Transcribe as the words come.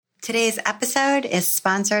Today's episode is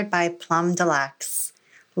sponsored by Plum Deluxe.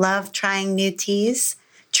 Love trying new teas?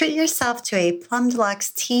 Treat yourself to a Plum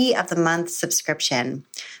Deluxe Tea of the Month subscription.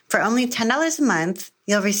 For only $10 a month,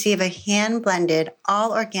 you'll receive a hand-blended,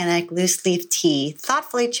 all-organic loose-leaf tea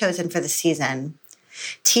thoughtfully chosen for the season.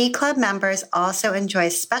 Tea Club members also enjoy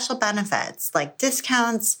special benefits like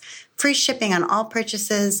discounts, free shipping on all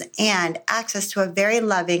purchases, and access to a very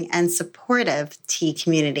loving and supportive tea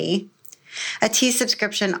community. A tea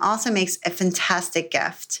subscription also makes a fantastic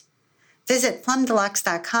gift. Visit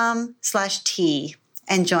plumdeluxe.com/tea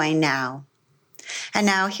and join now. And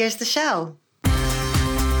now here's the show.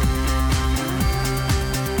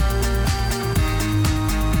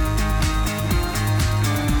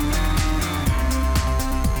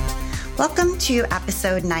 Welcome to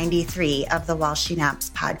episode 93 of the While She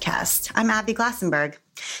Naps podcast. I'm Abby Glassenberg.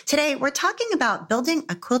 Today, we're talking about building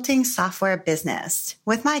a quilting software business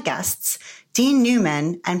with my guests, Dean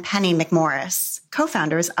Neumann and Penny McMorris,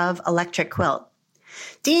 co-founders of Electric Quilt.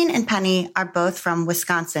 Dean and Penny are both from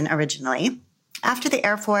Wisconsin originally. After the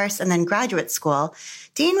Air Force and then graduate school,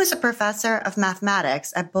 Dean was a professor of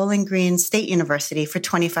mathematics at Bowling Green State University for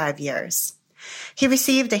 25 years. He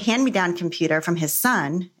received a hand-me-down computer from his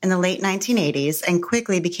son in the late 1980s and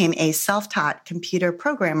quickly became a self-taught computer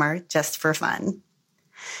programmer just for fun.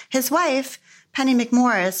 His wife, Penny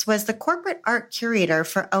McMorris, was the corporate art curator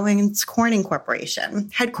for Owens Corning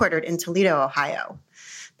Corporation, headquartered in Toledo, Ohio.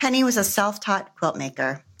 Penny was a self-taught quilt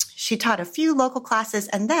maker. She taught a few local classes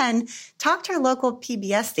and then talked her local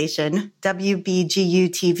PBS station,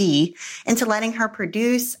 WBGU-TV, into letting her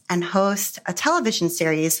produce and host a television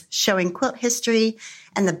series showing quilt history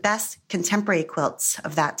and the best contemporary quilts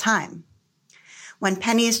of that time. When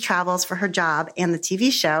Penny's travels for her job and the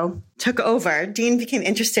TV show took over, Dean became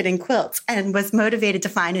interested in quilts and was motivated to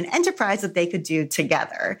find an enterprise that they could do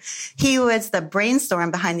together. He was the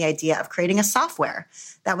brainstorm behind the idea of creating a software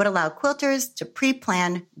that would allow quilters to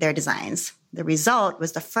pre-plan their designs. The result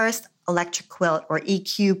was the first Electric Quilt, or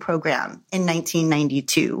EQ, program in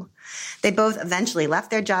 1992. They both eventually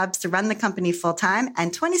left their jobs to run the company full-time,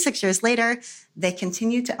 and 26 years later, they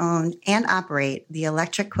continue to own and operate the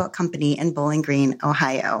Electric Quilt Company in Bowling Green,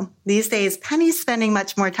 Ohio. These days, Penny's spending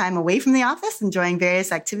much more time away from the office, enjoying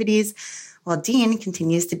various activities, while Dean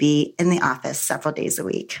continues to be in the office several days a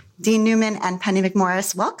week. Dean Neumann and Penny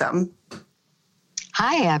McMorris, welcome.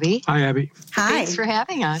 Hi, Abby. Hi, Abby. Hi. Thanks for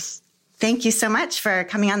having us. Thank you so much for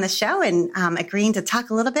coming on the show and agreeing to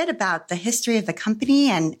talk a little bit about the history of the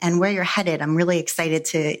company and where you're headed. I'm really excited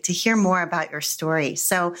to hear more about your story.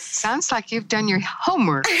 So, sounds like you've done your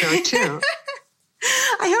homework, though, too.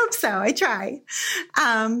 I hope so. I try.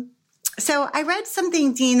 So I read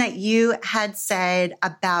something, Dean, that you had said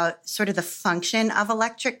about sort of the function of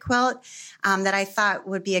Electric Quilt that I thought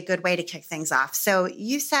would be a good way to kick things off. So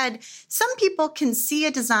you said some people can see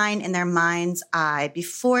a design in their mind's eye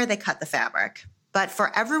before they cut the fabric. But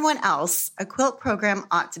for everyone else, a quilt program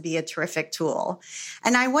ought to be a terrific tool.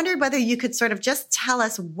 And I wondered whether you could sort of just tell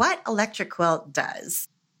us what Electric Quilt does.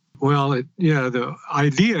 Well, the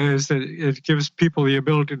idea is that it gives people the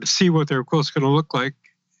ability to see what their quilt's going to look like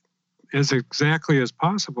as exactly as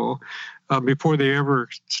possible before they ever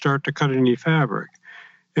start to quilt any fabric.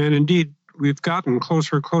 And indeed, we've gotten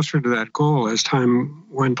closer and closer to that goal as time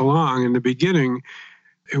went along. In the beginning,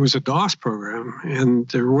 it was a DOS program, and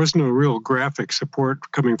there was no real graphic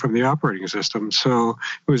support coming from the operating system. So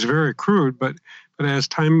it was very crude, but as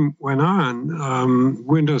time went on,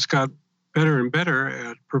 Windows got better and better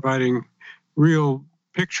at providing real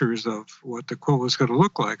pictures of what the quilt was going to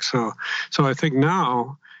look like. So I think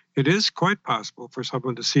now it is quite possible for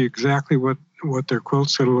someone to see exactly what their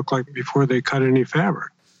quilt's going to look like before they cut any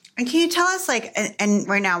fabric. And can you tell us, and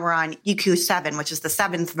right now we're on EQ7, which is the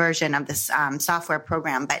 7th version of this software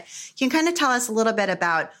program, but can you kind of tell us a little bit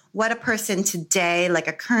about what a person today, like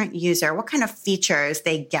a current user, what kind of features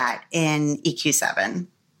they get in EQ7?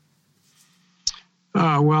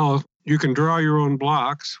 Well, you can draw your own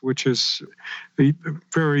blocks, which is a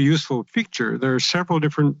very useful feature. There are several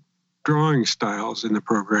different drawing styles in the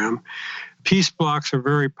program. Piece blocks are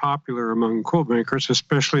very popular among quilt makers,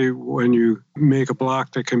 especially when you make a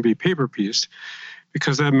block that can be paper pieced,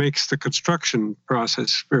 because that makes the construction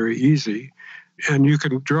process very easy. And you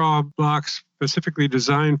can draw blocks specifically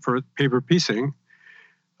designed for paper piecing.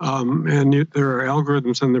 There are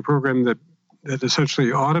algorithms in the program that essentially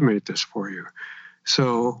automate this for you.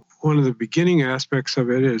 So one of the beginning aspects of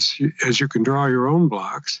it is you can draw your own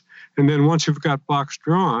blocks. And then once you've got blocks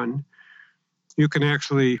drawn, you can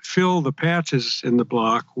actually fill the patches in the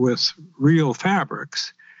block with real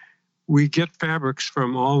fabrics. We get fabrics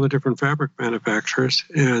from all the different fabric manufacturers,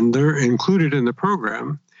 and they're included in the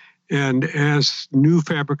program. And as new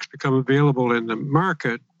fabrics become available in the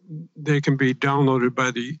market, they can be downloaded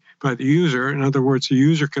by the user. In other words, the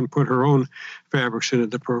user can put her own fabrics into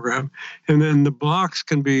the program, and then the blocks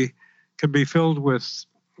can be filled with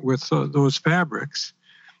those fabrics.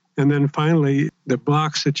 And then finally, the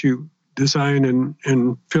blocks that you design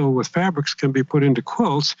and fill with fabrics can be put into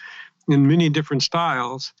quilts in many different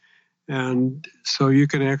styles. And so you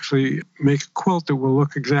can actually make a quilt that will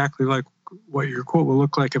look exactly like what your quilt will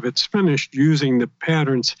look like if it's finished using the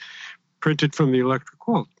patterns printed from the electric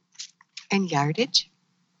quilt. And yardage?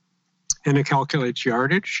 And it calculates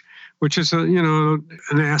yardage, which is an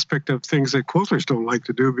aspect of things that quilters don't like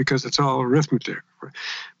to do because it's all arithmetic.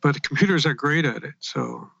 But computers are great at it.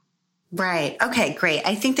 So. Right. Okay, great.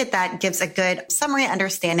 I think that gives a good summary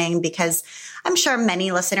understanding because I'm sure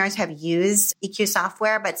many listeners have used EQ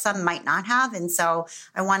software, but some might not have. And so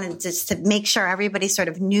I wanted just to make sure everybody sort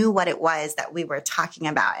of knew what it was that we were talking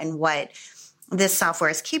about and what this software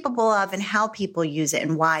is capable of and how people use it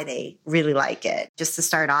and why they really like it, just to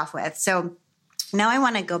start off with. So now I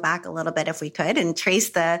want to go back a little bit, if we could, and trace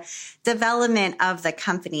the development of the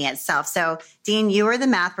company itself. So, Dean, you were the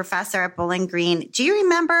math professor at Bowling Green. Do you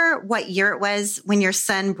remember what year it was when your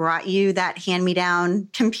son brought you that hand-me-down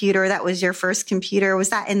computer that was your first computer? Was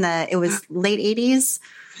that it was late 80s?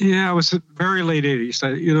 Yeah, it was very late 80s.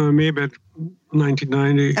 It may have been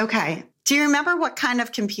 1990. Okay. Do you remember what kind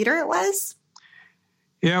of computer it was?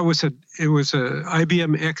 Yeah, it was a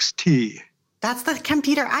IBM XT. That's the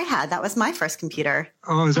computer I had. That was my first computer.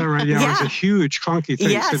 Oh, is that right? Yeah, Yeah. It was a huge, clunky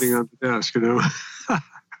thing Yes. sitting on the desk, and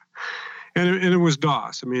it was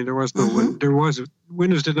DOS. I mean, there was no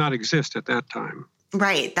Windows did not exist at that time.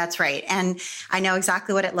 Right. That's right. And I know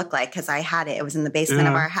exactly what it looked like because I had it. It was in the basement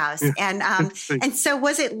of our house. Yeah. And so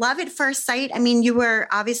was it love at first sight? I mean, you've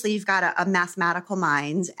got a mathematical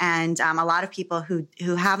mind, and a lot of people who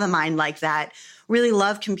have a mind like that really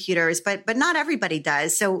love computers, but not everybody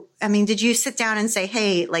does. So, I mean, did you sit down and say,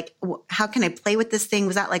 hey, like, how can I play with this thing?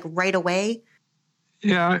 Was that like right away?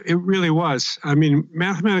 Yeah, it really was. I mean,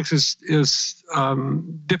 mathematics is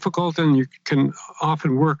difficult, and you can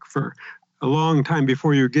often work for a long time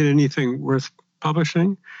before you get anything worth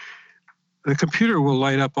publishing. The computer will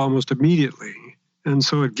light up almost immediately, and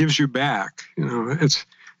so it gives you back.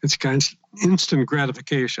 It's kind of instant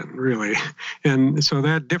gratification, really, and so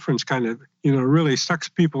that difference kind of really sucks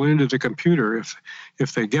people into the computer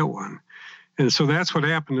if they get one. And so that's what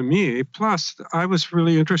happened to me. Plus, I was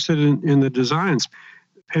really interested in the designs.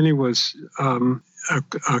 Penny was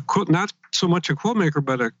a quilt, not so much a quilt maker,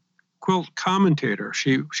 but a quilt commentator.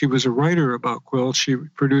 She was a writer about quilts. She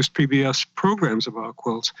produced PBS programs about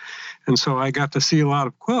quilts. And so I got to see a lot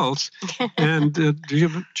of quilts. And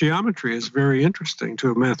geometry is very interesting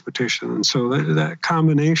to a mathematician. And so that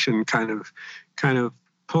combination kind of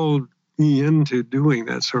pulled me into doing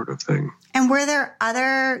that sort of thing. And were there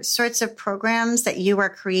other sorts of programs that you were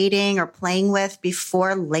creating or playing with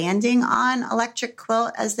before landing on Electric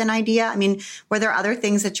Quilt as an idea? I mean, were there other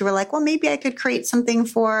things that you were like, well, maybe I could create something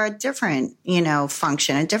for a different,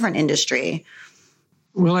 function, a different industry?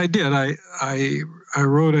 Well, I did. I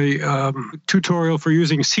wrote a tutorial for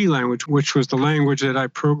using C language, which was the language that I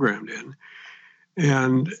programmed in.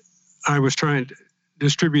 And I was trying to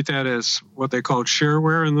distribute that as what they called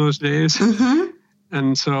shareware in those days. Mm-hmm.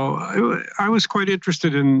 And so I was quite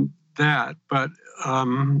interested in that, but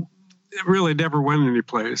it really never went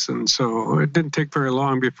anyplace. And so it didn't take very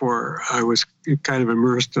long before I was kind of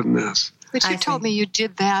immersed in this. But you told me you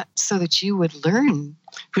did that so that you would learn programming.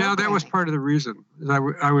 Yeah, that was part of the reason.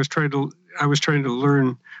 I was trying to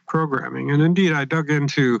learn programming. And indeed, I dug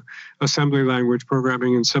into assembly language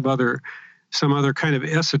programming and some other kind of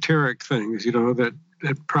esoteric things,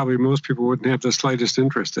 that probably most people wouldn't have the slightest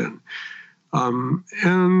interest in.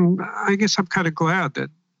 And I guess I'm kind of glad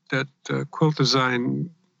that quilt design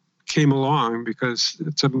came along because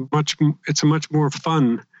it's a much more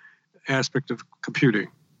fun aspect of computing.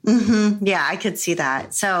 Mm-hmm. Yeah, I could see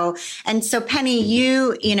that. So Penny,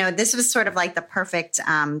 this was sort of like the perfect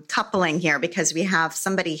coupling here because we have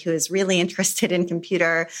somebody who is really interested in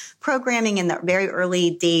computer programming in the very early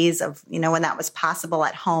days of, when that was possible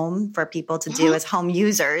at home for people to do as home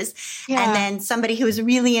users. Yeah. And then somebody who is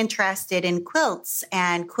really interested in quilts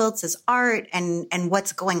and quilts as art and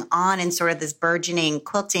what's going on in sort of this burgeoning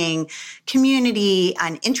quilting community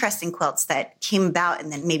and interest in quilts that came about in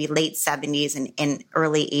the maybe late 70s and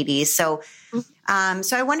early 80s. So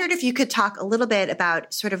I wondered if you could talk a little bit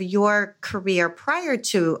about sort of your career prior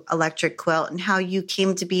to Electric Quilt and how you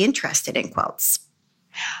came to be interested in quilts.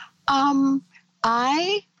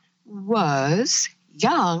 I was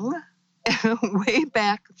young way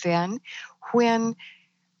back then when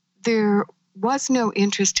there was no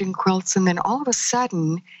interest in quilts. And then all of a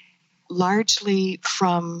sudden, largely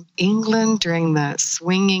from England during the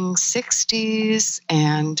swinging 60s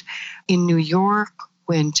and in New York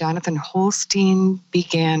when Jonathan Holstein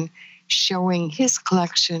began showing his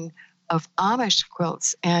collection of Amish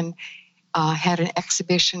quilts and had an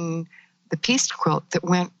exhibition, the Peace Quilt, that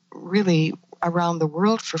went really around the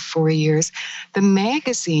world for 4 years. The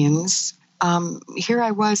magazines, here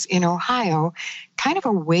I was in Ohio, kind of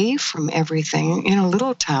away from everything in a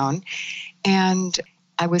little town, and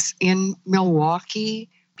I was in Milwaukee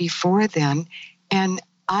before then, and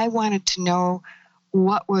I wanted to know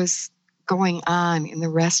what was going on in the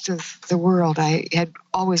rest of the world. I had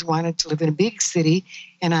always wanted to live in a big city,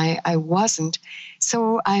 and I wasn't.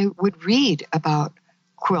 So I would read about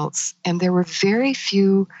quilts, and there were very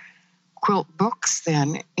few quilt books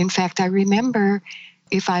then. In fact, I remember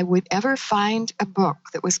if I would ever find a book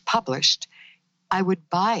that was published, I would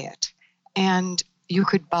buy it. And you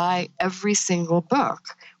could buy every single book,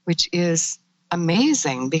 which is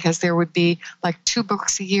amazing because there would be like 2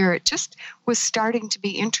 books a year. It just was starting to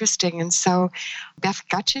be interesting. And so Beth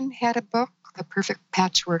Gutchin had a book, The Perfect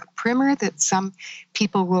Patchwork Primer, that some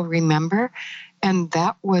people will remember. And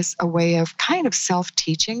that was a way of kind of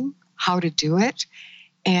self-teaching how to do it.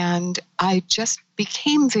 And I just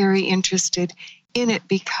became very interested in it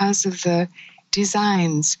because of the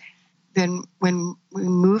designs. Then when we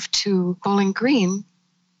moved to Bowling Green,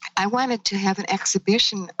 I wanted to have an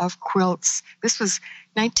exhibition of quilts. This was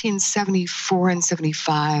 1974 and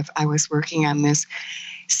 75. I was working on this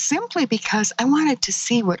simply because I wanted to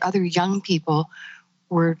see what other young people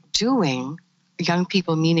were doing. Young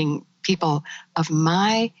people meaning people of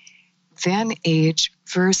my then age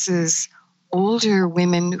versus older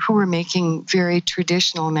women who were making very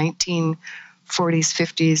traditional 1940s,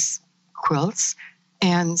 50s quilts.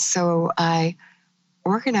 And so I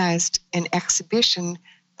organized an exhibition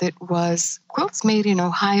that was quilts made in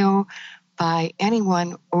Ohio by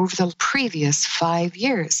anyone over the previous 5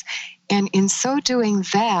 years. And in so doing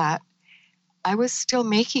that, I was still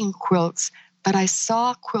making quilts, but I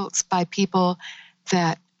saw quilts by people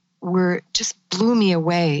that were just blew me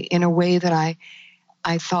away in a way that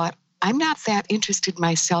I thought, I'm not that interested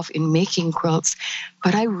myself in making quilts,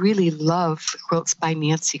 but I really love the quilts by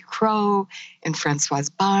Nancy Crow and Francoise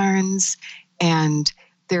Barnes. And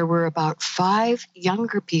there were about 5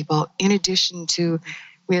 younger people, in addition to,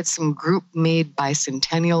 we had some group-made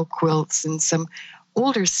bicentennial quilts and some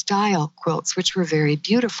older style quilts, which were very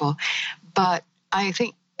beautiful. But I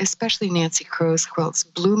think especially Nancy Crow's quilts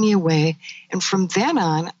blew me away. And from then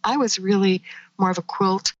on, I was really more of a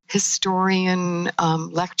quilt historian,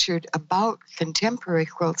 lectured about contemporary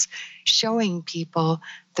quilts, showing people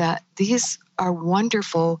that these are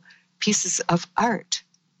wonderful pieces of art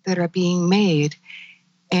that are being made.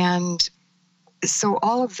 And so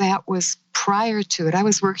all of that was prior to it. I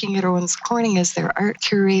was working at Owens Corning as their art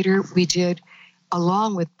curator. We did,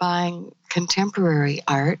 along with buying contemporary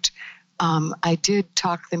art, I did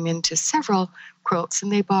talk them into several quilts,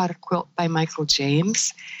 and they bought a quilt by Michael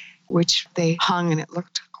James, which they hung, and it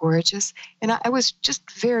looked gorgeous. And I was just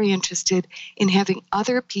very interested in having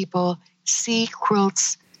other people see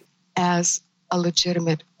quilts as a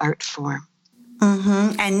legitimate art form.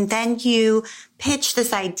 Mm-hmm. And then you pitched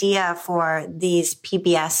this idea for these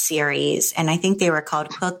PBS series, and I think they were called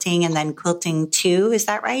Quilting and then Quilting 2. Is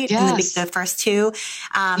that right? Yes. The first 2.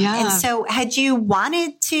 And so had you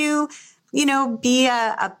wanted to, be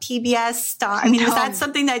a PBS star? I mean, was that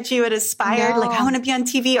something that you had aspired? No. Like, I want to be on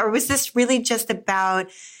TV? Or was this really just about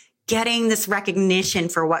getting this recognition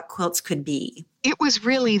for what quilts could be? It was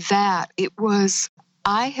really that.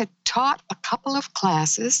 I had taught a couple of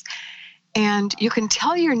classes, and you can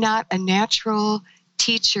tell you're not a natural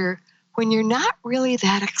teacher when you're not really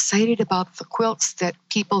that excited about the quilts that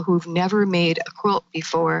people who've never made a quilt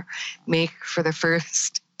before make for the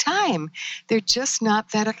first time. They're just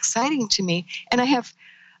not that exciting to me. And I have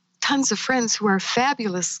tons of friends who are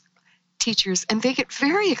fabulous teachers, and they get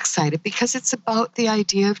very excited because it's about the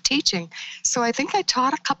idea of teaching. So I think I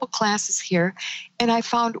taught a couple classes here, and I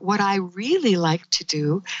found what I really liked to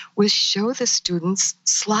do was show the students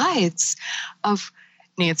slides of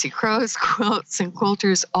Nancy Crow's quilts and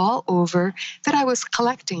quilters all over that I was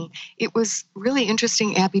collecting. It was really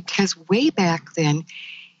interesting, Abby, because way back then,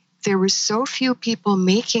 there were so few people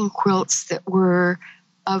making quilts that were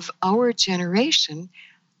of our generation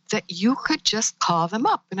that you could just call them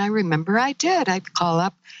up. And I remember I did. I'd call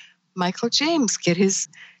up Michael James, get his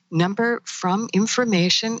number from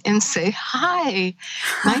information and say, "Hi,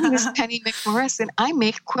 my name is Penny McMorris and I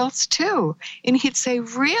make quilts too." And he'd say,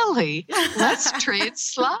 "Really? Let's trade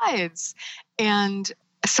slides." And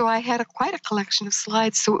So I had quite a collection of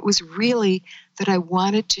slides. So it was really that I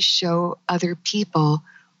wanted to show other people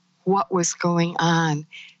what was going on.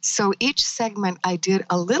 So each segment I did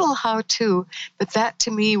a little how-to, but that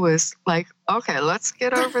to me was like, okay, let's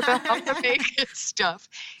get over the how to make it stuff.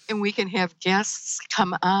 And we can have guests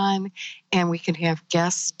come on, and we can have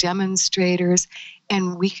guest demonstrators,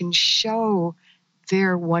 and we can show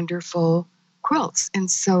their wonderful quilts.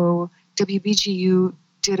 And so WBGU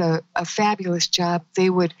did a fabulous job.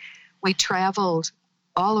 We traveled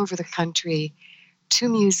all over the country to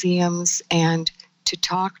museums and to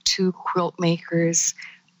talk to quilt makers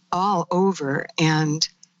all over. And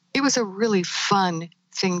it was a really fun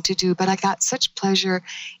thing to do, but I got such pleasure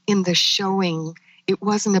in the showing. It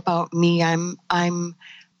wasn't about me. I'm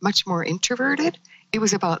much more introverted. It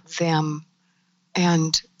was about them.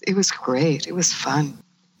 And it was great. It was fun.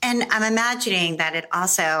 And I'm imagining that it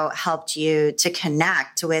also helped you to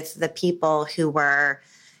connect with the people who were,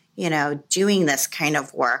 doing this kind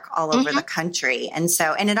of work all over the country. And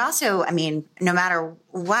it also, no matter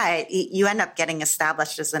what, you end up getting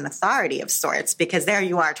established as an authority of sorts, because there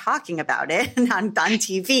you are talking about it on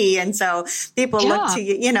TV. And so people look to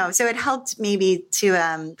you, so it helped maybe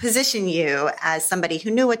to position you as somebody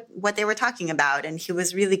who knew what they were talking about and who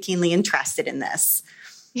was really keenly interested in this.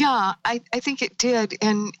 Yeah, I think it did.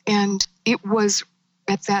 And it was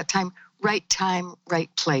at that time, right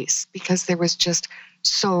place, because there was just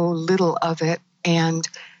so little of it. And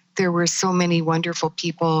there were so many wonderful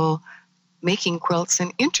people making quilts.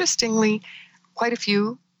 And interestingly, quite a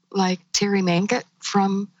few, like Terry Mangett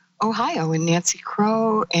from Ohio and Nancy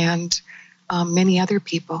Crow and many other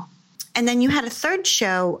people. And then you had a third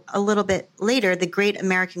show a little bit later, The Great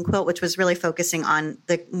American Quilt, which was really focusing on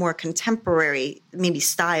the more contemporary, maybe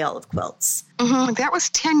style of quilts. Mm-hmm. That was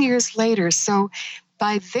 10 years later. So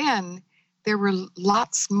by then, there were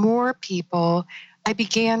lots more people. I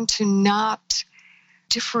began to not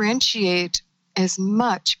differentiate as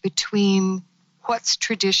much between what's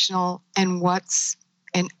traditional and what's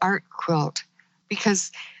an art quilt,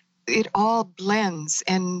 because it all blends,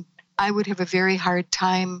 and I would have a very hard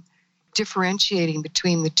time differentiating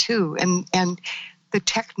between the two. And the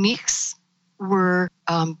techniques were,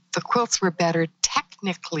 the quilts were better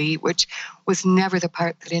technically, which was never the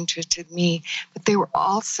part that interested me, but they were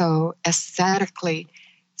also aesthetically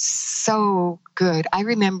so good. I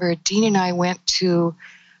remember Dean and I went to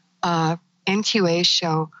a NQA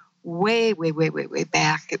show way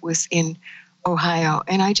back. It was in Ohio,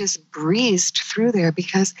 and I just breezed through there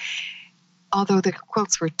because although the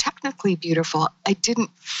quilts were technically beautiful, I didn't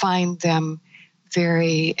find them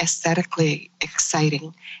very aesthetically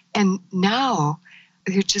exciting. And now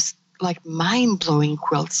they're just like mind-blowing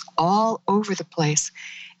quilts all over the place,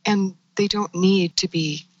 and they don't need to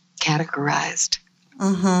be categorized.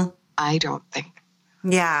 Mm-hmm. I don't think.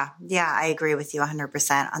 Yeah, I agree with you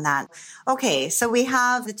 100% on that. Okay, so we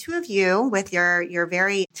have the two of you with your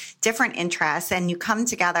very different interests, and you come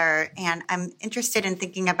together, and I'm interested in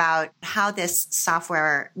thinking about how this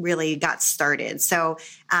software really got started. So,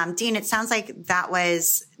 Dean, it sounds like that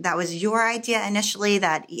was your idea initially,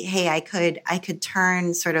 that, hey, I could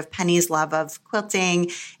turn sort of Penny's love of quilting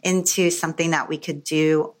into something that we could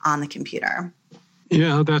do on the computer.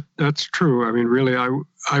 Yeah, that's true. I mean, really,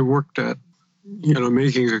 I worked at,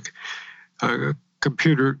 making a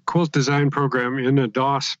computer quilt design program in a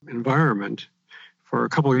DOS environment for a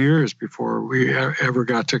couple of years before we ever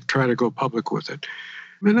got to try to go public with it.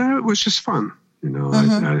 I mean, it was just fun,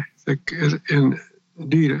 Mm-hmm. I think, and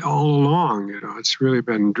indeed, all along, it's really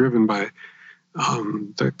been driven by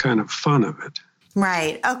the kind of fun of it.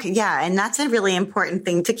 Right. Okay. Yeah. And that's a really important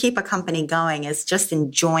thing to keep a company going, is just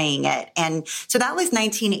enjoying it. And so that was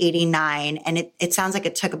 1989. And it sounds like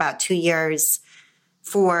it took about 2 years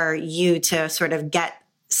for you to sort of get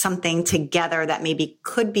something together that maybe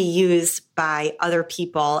could be used by other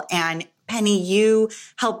people. And Penny, you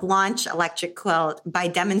helped launch Electric Quilt by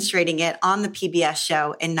demonstrating it on the PBS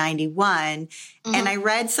show in 91. Mm-hmm. And I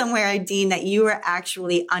read somewhere, Dean, that you were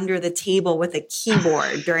actually under the table with a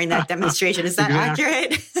keyboard during that demonstration. Is that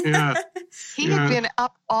accurate? Yeah. He had been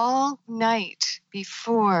up all night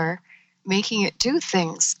before making it do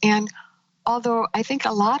things. And although I think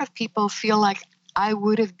a lot of people feel like I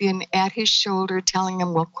would have been at his shoulder telling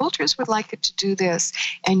him, well, quilters would like it to do this,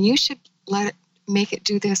 and you should make it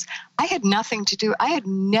do this. I had nothing to do. I had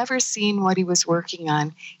never seen what he was working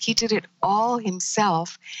on. He did it all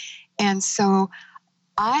himself. And so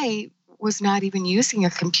I was not even using a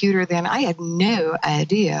computer then. I had no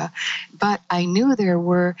idea. But I knew there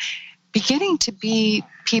were beginning to be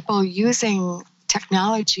people using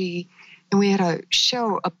technology, and we had a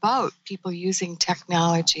show about people using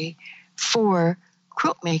technology for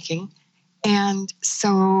quilt making. And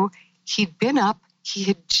so he'd been up, he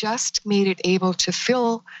had just made it able to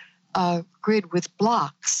fill a grid with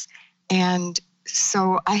blocks. And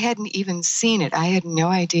so I hadn't even seen it. I had no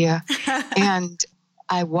idea. And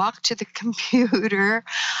I walked to the computer.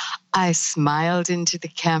 I smiled into the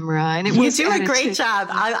camera, and you do a great job.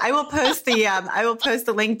 I will post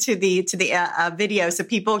the link to the video so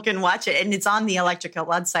people can watch it, and it's on the Electric Quilt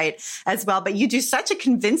website as well. But you do such a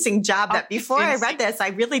convincing job that before I read this, I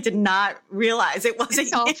really did not realize it wasn't.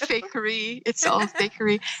 It's all fakery. It's all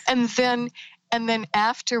fakery. And then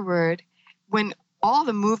afterward, when all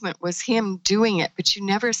the movement was him doing it, but you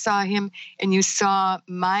never saw him, and you saw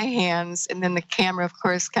my hands, and then the camera, of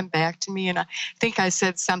course, come back to me, and I think I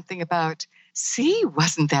said something about, see,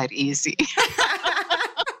 wasn't that easy?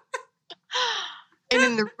 And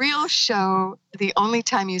in the real show, the only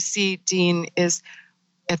time you see Dean is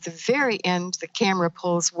at the very end. The camera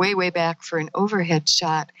pulls way, way back for an overhead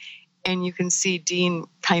shot, and you can see Dean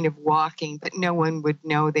kind of walking, but no one would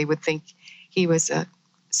know. They would think he was a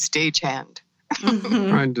stagehand. Mm-hmm.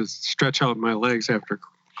 Trying to stretch out my legs after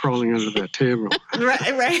crawling under that table.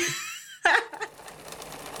 Right.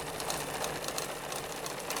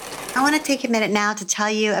 I want to take a minute now to tell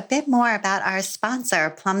you a bit more about our sponsor,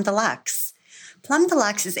 Plum Deluxe. Plum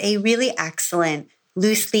Deluxe is a really excellent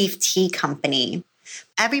loose leaf tea company.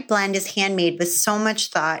 Every blend is handmade with so much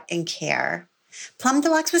thought and care. Plum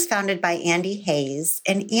Deluxe was founded by Andy Hayes,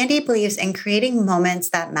 and Andy believes in creating moments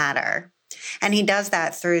that matter. And he does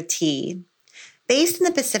that through tea. Based in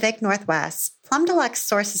the Pacific Northwest, Plum Deluxe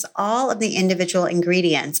sources all of the individual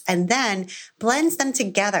ingredients and then blends them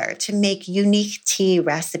together to make unique tea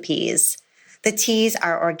recipes. The teas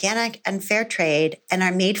are organic and fair trade and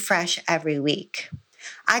are made fresh every week.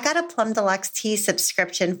 I got a Plum Deluxe tea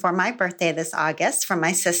subscription for my birthday this August from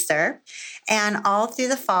my sister, and all through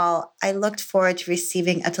the fall, I looked forward to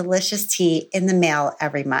receiving a delicious tea in the mail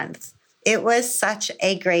every month. It was such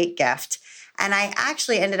a great gift. And I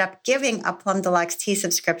actually ended up giving a Plum Deluxe tea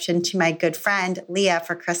subscription to my good friend, Leah,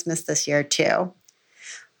 for Christmas this year, too.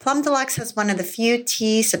 Plum Deluxe has one of the few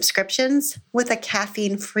tea subscriptions with a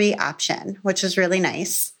caffeine-free option, which is really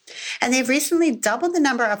nice. And they've recently doubled the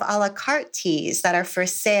number of a la carte teas that are for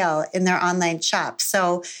sale in their online shop.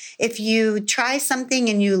 So if you try something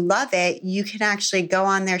and you love it, you can actually go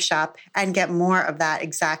on their shop and get more of that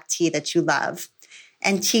exact tea that you love.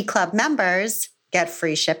 And Tea Club members get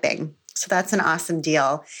free shipping. So that's an awesome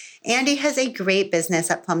deal. Andy has a great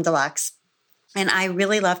business at Plum Deluxe, and I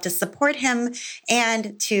really love to support him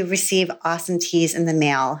and to receive awesome teas in the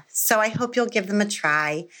mail. So I hope you'll give them a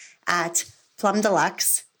try at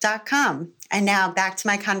plumdeluxe.com. And now back to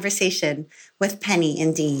my conversation with Penny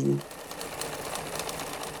and Dean.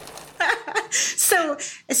 So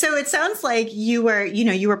it sounds like you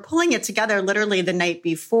were pulling it together literally the night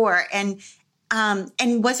before, and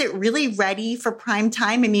was it really ready for prime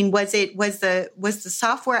time? I mean, was the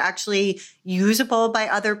software actually usable by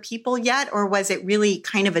other people yet, or was it really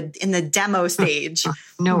kind of in the demo stage?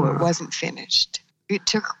 No, it wasn't finished. It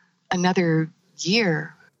took another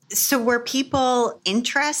year. So were people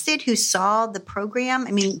interested who saw the program?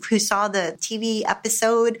 I mean, who saw the TV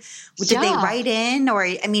episode? Did they write in? Or,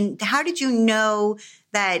 I mean, how did you know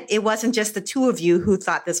that it wasn't just the two of you who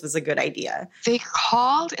thought this was a good idea? They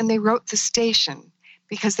called and they wrote the station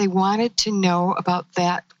because they wanted to know about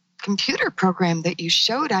that computer program that you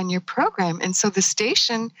showed on your program. And so the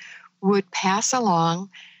station would pass along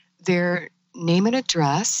their name and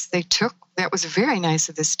address. That was very nice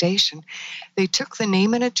of the station. They took the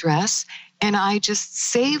name and address, and I just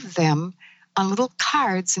saved them on little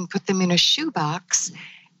cards and put them in a shoebox.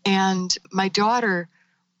 And my daughter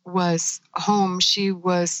was home. She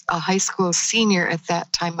was a high school senior at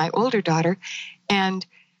that time, my older daughter, and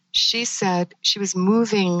she said she was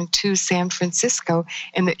moving to San Francisco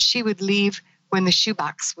and that she would leave when the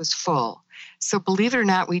shoebox was full. So believe it or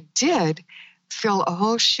not, we did fill a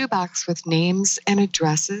whole shoebox with names and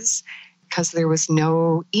addresses because there was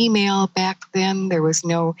no email back then. There was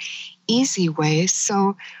no easy way.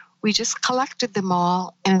 So we just collected them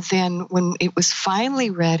all. And then when it was finally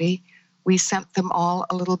ready, we sent them all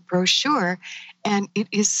a little brochure. And it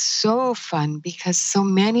is so fun because so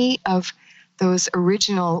many of those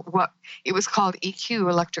original, what it was called EQ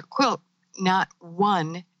Electric Quilt, not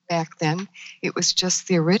one back then. It was just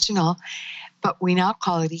the original, but we now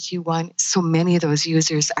call it EQ1. So many of those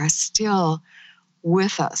users are still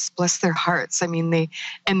with us, bless their hearts. I mean, they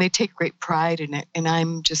take great pride in it. And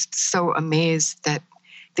I'm just so amazed that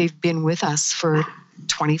they've been with us for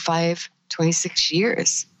 25, 26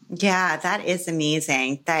 years. Yeah, that is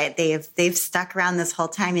amazing that they've stuck around this whole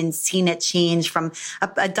time and seen it change from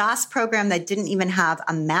a DOS program that didn't even have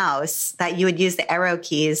a mouse that you would use the arrow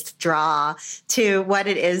keys to draw to what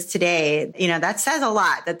it is today. You know, that says a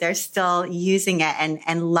lot that they're still using it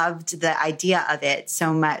and loved the idea of it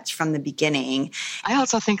so much from the beginning. I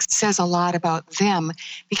also think it says a lot about them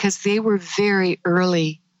because they were very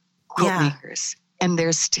early quilt makers and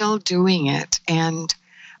they're still doing it. And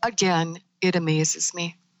again, it amazes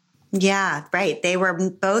me. Yeah, right. They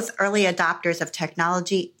were both early adopters of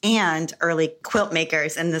technology and early quilt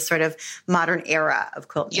makers in this sort of modern era of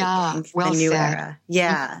quilt making, well the new said. era.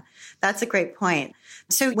 Yeah, that's a great point.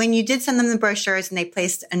 So when you did send them the brochures and they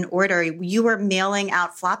placed an order, you were mailing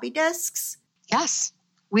out floppy disks? Yes,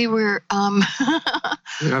 we were.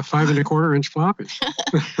 5.25-inch floppies.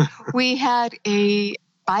 We had a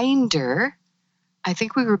binder. I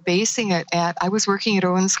think we were basing it I was working at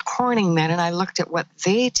Owens Corning then, and I looked at what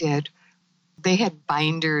they did. They had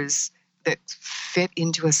binders that fit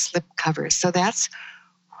into a slip cover. So that's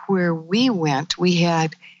where we went. We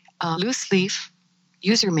had a loose leaf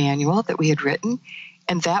user manual that we had written,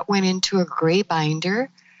 and that went into a gray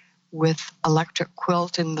binder with Electric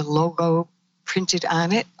Quilt and the logo printed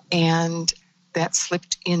on it, and that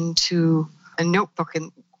slipped into a notebook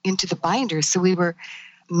and into the binder. So we were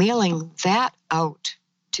mailing that out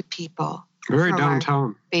to people. Very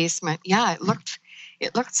downtown. Basement. Yeah, it looked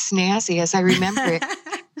snazzy as I remember it.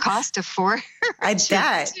 Cost a fortune. I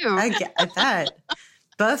bet. I bet.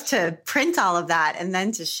 Both to print all of that and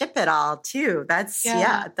then to ship it all too. That's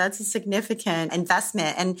a significant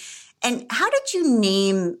investment. And how did you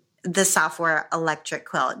name the software Electric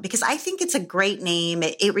Quilt? Because I think it's a great name.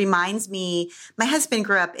 It reminds me, my husband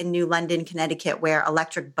grew up in New London, Connecticut, where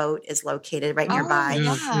Electric Boat is located right nearby.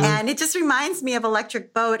 And it just reminds me of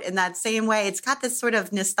Electric Boat in that same way. It's got this sort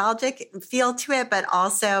of nostalgic feel to it, but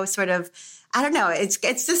also sort of, I don't know, it's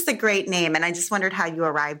just a great name. And I just wondered how you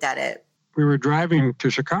arrived at it. We were driving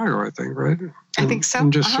to Chicago, I think, right? I think so.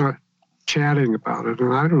 And just sort of chatting about it.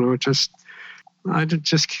 And I don't know, it just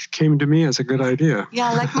came to me as a good idea.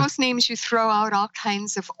 Yeah, like most names, you throw out all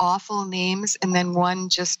kinds of awful names, and then one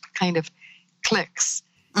just kind of clicks.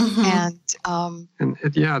 Mm-hmm. And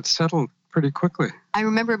it settled pretty quickly. I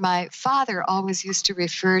remember my father always used to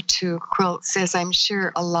refer to quilts, as I'm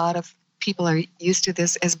sure a lot of people are used to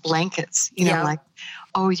this, as blankets. You know, like,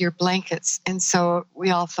 oh, your blankets. And so we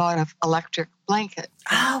all thought of electric blanket.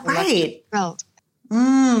 Oh, right. Quilt.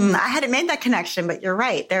 I hadn't made that connection, but you're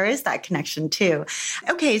right. There is that connection too.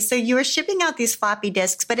 Okay, so you were shipping out these floppy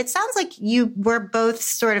disks, but it sounds like you were both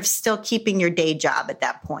sort of still keeping your day job at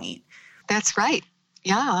that point. That's right.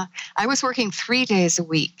 Yeah. I was working 3 days a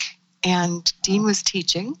week, and Dean was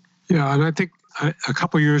teaching. Yeah, and I think a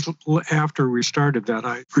couple of years after we started that,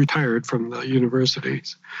 I retired from the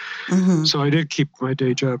universities. Mm-hmm. So I did keep my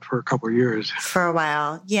day job for a couple of years. For a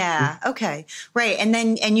while. Yeah. Okay. Right.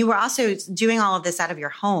 And you were also doing all of this out of your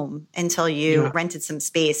home until you rented some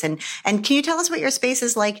space. And can you tell us what your space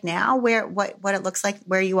is like now? What it looks like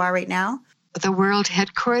where you are right now? The world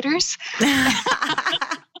headquarters.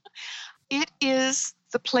 It is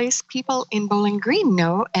the place people in Bowling Green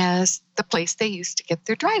know as the place they used to get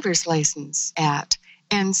their driver's license at.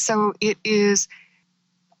 And so it's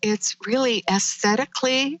really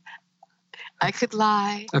aesthetically, I could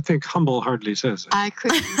lie. I think humble hardly says it. I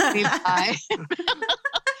could easily lie.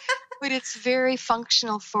 But it's very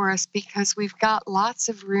functional for us because we've got lots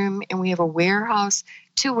of room and we have a warehouse,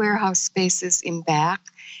 2 warehouse spaces in back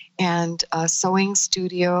and a sewing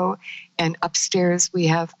studio. And upstairs we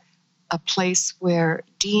have a place where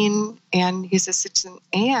Dean and his assistant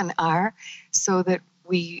Anne are, so that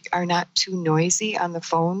we are not too noisy on the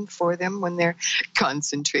phone for them when they're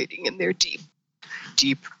concentrating in their deep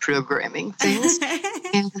programming things.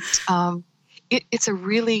 And it's a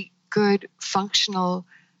really good functional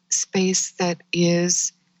space that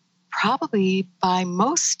is probably by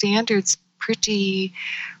most standards pretty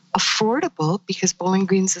affordable, because Bowling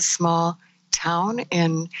Green's a small town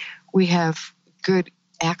and we have good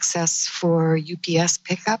access for UPS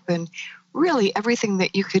pickup and really everything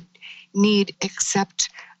that you could need,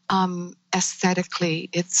 except aesthetically,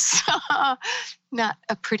 it's not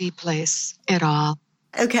a pretty place at all.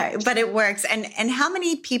 Okay, but it works. And how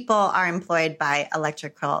many people are employed by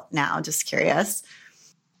Electric Quilt now? Just curious.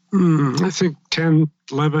 I think 10,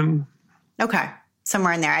 11. Okay,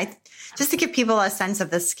 somewhere in there. Just to give people a sense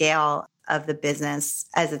of the scale of the business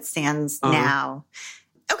as it stands now.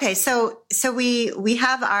 Okay, so we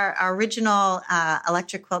have our original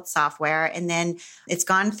Electric Quilt software, and then it's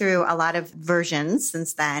gone through a lot of versions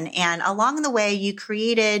since then. And along the way, you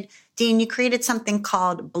created Dean, you created something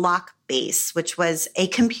called Block Base, which was a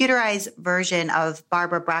computerized version of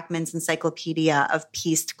Barbara Brackman's Encyclopedia of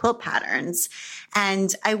Pieced Quilt Patterns.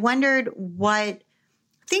 And I wondered what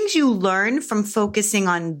things you learned from focusing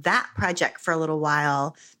on that project for a little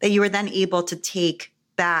while that you were then able to take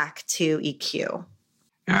back to EQ.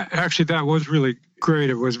 Actually, that was really great.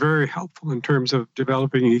 It was very helpful in terms of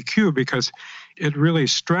developing EQ because it really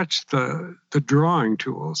stretched the drawing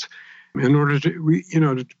tools. In order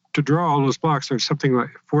to draw all those blocks, there's something like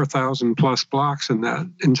 4,000 plus blocks in that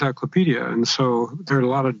encyclopedia. And so there are a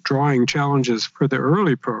lot of drawing challenges for the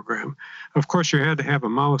early program. Of course, you had to have a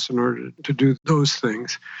mouse in order to do those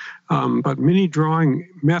things. But many drawing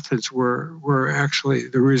methods were actually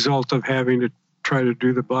the result of having to try to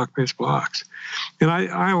do the block-based blocks. And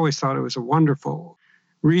I always thought it was a wonderful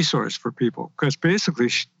resource for people because basically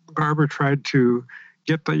Barbara tried to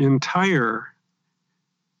get the entire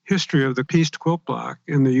history of the pieced quilt block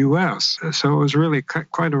in the U.S. So it was really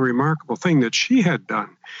quite a remarkable thing that she had done.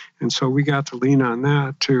 And so we got to lean on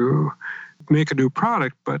that to make a new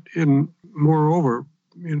product, but moreover,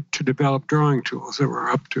 to develop drawing tools that were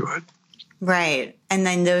up to it. Right. And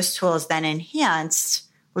then those tools then enhanced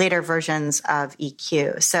later versions of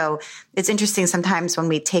EQ. So it's interesting sometimes when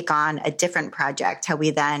we take on a different project, how we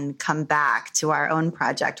then come back to our own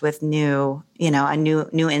project with new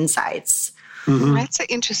insights. Mm-hmm. That's an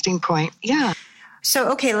interesting point. Yeah.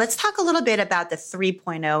 So, okay, let's talk a little bit about the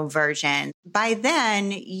 3.0 version. By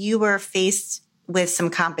then, you were faced with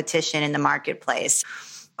some competition in the marketplace.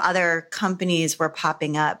 Other companies were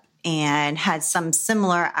popping up and had some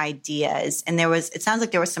similar ideas. And it sounds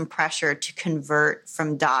like there was some pressure to convert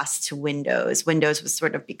from DOS to Windows. Windows was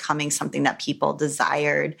sort of becoming something that people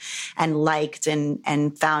desired and liked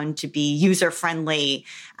and found to be user-friendly.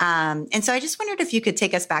 And so I just wondered if you could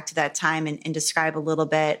take us back to that time and describe a little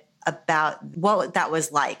bit about what that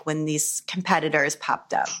was like when these competitors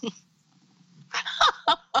popped up.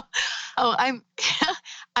 Oh,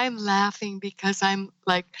 I'm laughing because I'm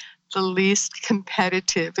like the least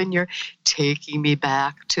competitive, and you're taking me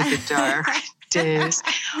back to the dark days.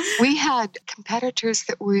 We had competitors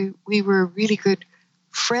that we were really good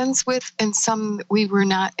friends with, and some that we were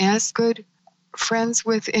not as good friends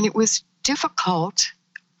with, and it was difficult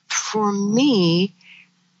for me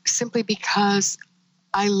simply because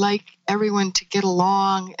I like everyone to get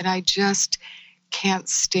along, and I just can't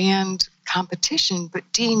stand competition. But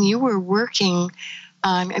Dean, you were working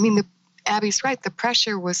on, Abby's right, the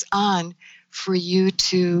pressure was on for you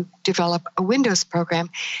to develop a Windows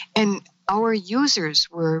program. And our users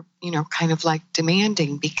were, kind of like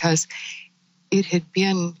demanding because it had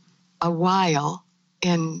been a while.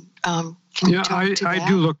 And can you talk to that? I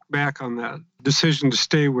do look back on that decision to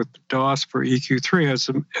stay with DOS for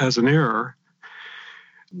EQ3 as an error.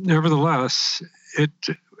 Nevertheless, it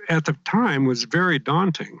at the time was very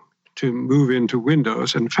daunting to move into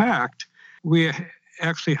Windows. In fact, we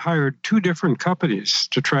actually hired two different companies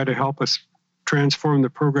to try to help us transform the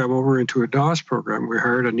program over into a DOS program. We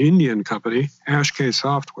hired an Indian company, Ashk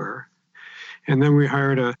Software, and then we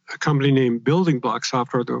hired a company named Building Block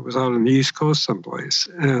Software that was out on the East Coast someplace.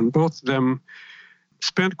 And both of them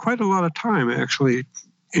spent quite a lot of time actually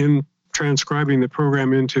in transcribing the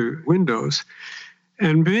program into Windows.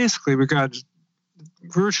 And basically we got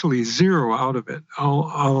virtually zero out of it,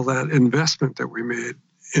 all of that investment that we made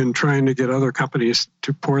in trying to get other companies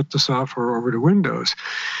to port the software over to Windows.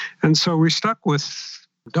 And so we stuck with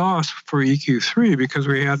DOS for EQ3 because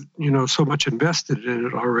we had, so much invested in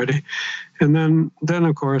it already. And then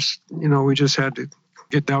of course, we just had to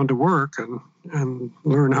get down to work and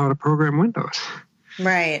learn how to program Windows.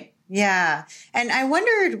 Right. Yeah. And I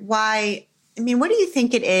wondered why, what do you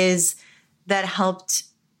think it is that helped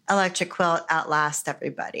Electric Quilt outlast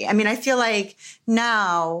everybody? I feel like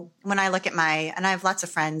now when I look at and I have lots of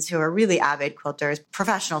friends who are really avid quilters,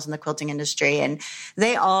 professionals in the quilting industry, and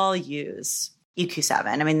they all use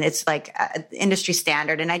EQ7. It's like industry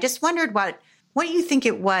standard. And I just wondered what you think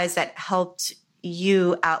it was that helped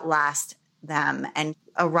you outlast them and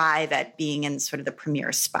arrive at being in sort of the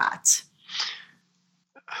premier spot.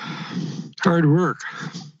 Hard work.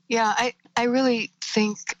 Yeah, I really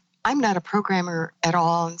think I'm not a programmer at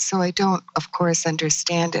all, and so I don't, of course,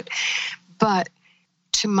 understand it. But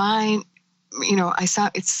to mine,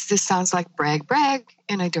 this sounds like brag,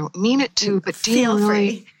 and I don't mean it to, but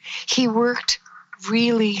Dean he worked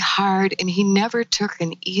really hard, and he never took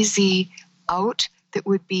an easy out that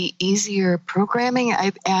would be easier programming.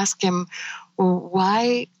 I've asked him, well,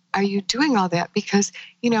 why are you doing all that? Because,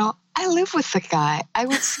 I live with the guy. I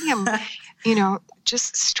would see him,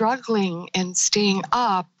 just struggling and staying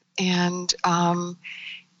up. And,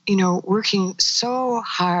 working so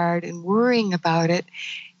hard and worrying about it.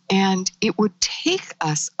 And it would take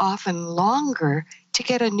us often longer to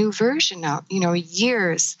get a new version out,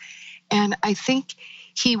 years. And I think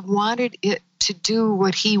he wanted it to do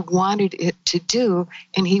what he wanted it to do,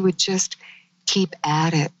 and he would just keep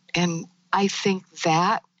at it. And I think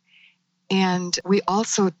that, and we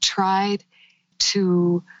also tried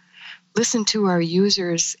to listen to our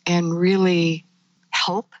users and really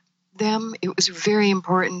help them. It was very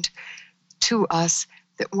important to us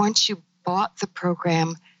that once you bought the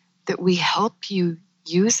program, that we help you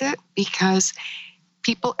use it, because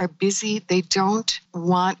people are busy. They don't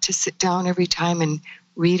want to sit down every time and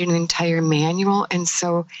read an entire manual. And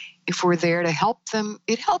so if we're there to help them,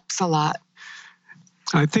 it helps a lot.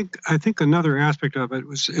 I think another aspect of it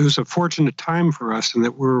was a fortunate time for us, in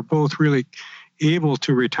that we were both really able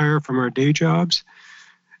to retire from our day jobs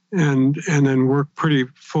and then work pretty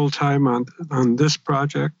full-time on this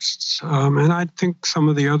project. And I think some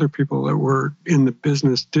of the other people that were in the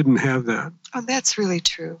business didn't have that. Oh, that's really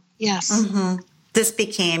true. Yes. Mm-hmm. This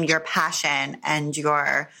became your passion and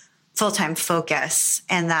your full-time focus,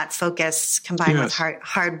 and that focus combined with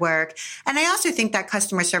hard work. And I also think that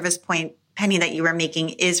customer service point, Penny, that you were making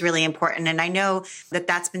is really important. And I know that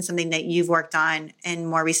that's been something that you've worked on in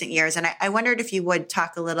more recent years. And I wondered if you would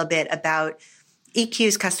talk a little bit about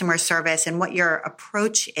EQ's customer service and what your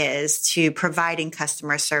approach is to providing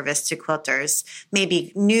customer service to quilters,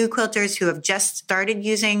 maybe new quilters who have just started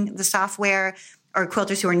using the software, or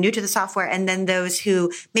quilters who are new to the software, and then those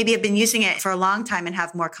who maybe have been using it for a long time and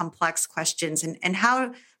have more complex questions. And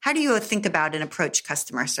how do you think about and approach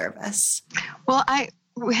customer service? Well, I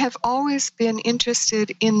have always been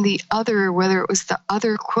interested in the other, whether it was the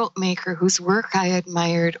other quilt maker whose work I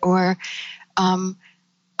admired, or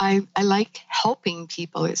I like helping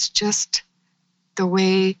people. It's just the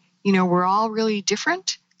way, we're all really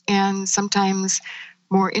different. And sometimes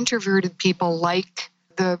more introverted people like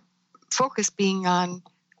the focus being on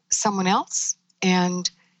someone else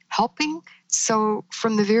and helping. So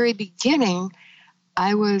from the very beginning,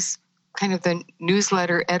 I was kind of the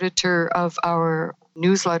newsletter editor of our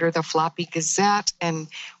newsletter, the Floppy Gazette, and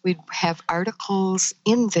we'd have articles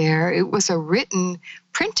in there. It was a written,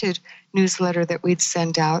 printed newsletter that we'd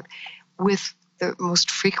send out with the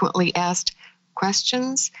most frequently asked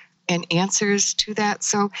questions and answers to that.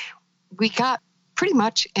 So we got pretty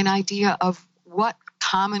much an idea of what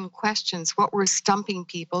common questions, what were stumping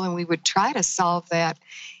people, and we would try to solve that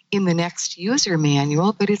in the next user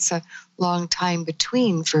manual, but it's a long time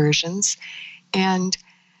between versions. And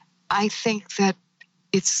I think that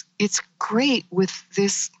it's great with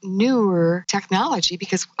this newer technology,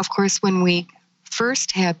 because, of course, when we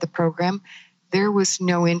first had the program, there was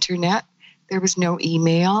no internet, there was no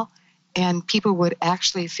email, and people would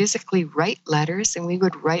actually physically write letters, and we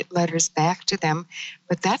would write letters back to them.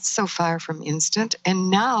 But that's so far from instant. And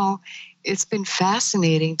now it's been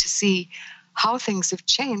fascinating to see how things have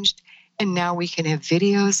changed. And now we can have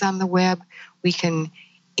videos on the web. We can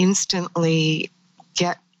instantly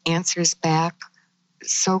get answers back.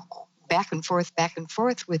 So back and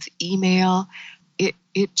forth with email.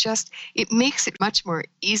 It makes it much more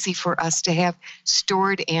easy for us to have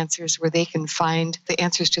stored answers where they can find the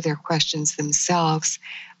answers to their questions themselves.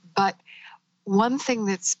 But one thing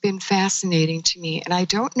that's been fascinating to me, and I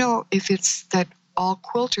don't know if it's that all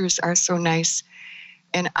quilters are so nice,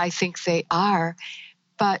 and I think they are,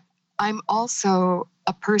 but I'm also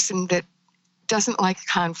a person that doesn't like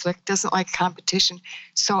conflict, doesn't like competition.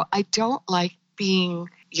 So I don't like being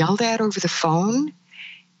yelled at over the phone.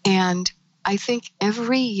 And I think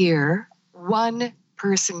every year, one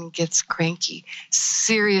person gets cranky.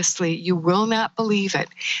 Seriously, you will not believe it.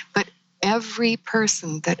 But every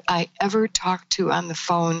person that I ever talked to on the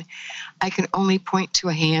phone, I can only point to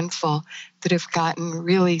a handful that have gotten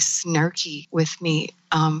really snarky with me.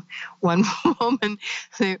 One woman,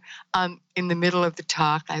 in the middle of the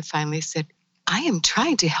talk, I finally said, "I am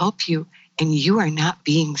trying to help you, and you are not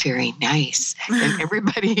being very nice." And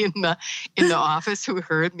everybody in the office who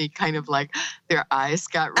heard me kind of like their eyes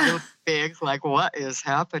got real big, like, what is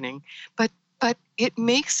happening? But it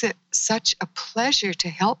makes it such a pleasure to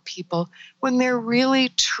help people when they're really,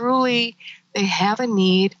 truly, they have a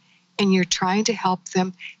need and you're trying to help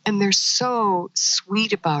them, and they're so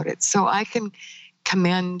sweet about it. So I can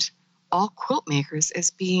commend all quilt makers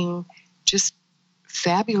as being just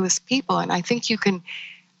fabulous people. And I think you can,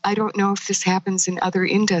 I don't know if this happens in other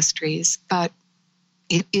industries, but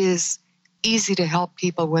it is easy to help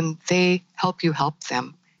people when they help you help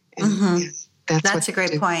them. And That's a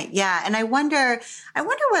great point. Yeah. And I wonder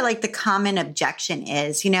what like the common objection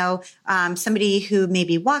is, somebody who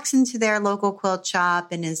maybe walks into their local quilt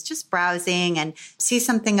shop and is just browsing and sees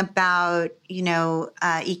something about,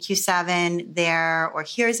 EQ7 there or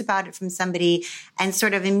hears about it from somebody and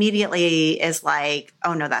sort of immediately is like,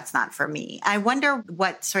 oh no, that's not for me. I wonder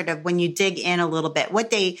what sort of, when you dig in a little bit, what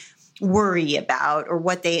they worry about or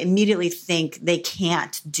what they immediately think they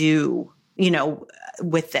can't do,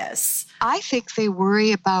 with this. I think they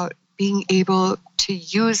worry about being able to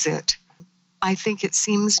use it. I think it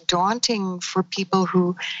seems daunting for people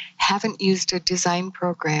who haven't used a design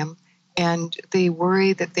program and they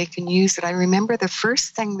worry that they can use it. I remember the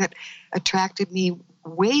first thing that attracted me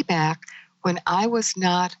way back when I was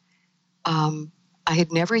not, I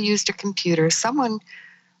had never used a computer. Someone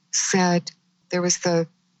said there was the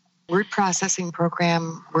word processing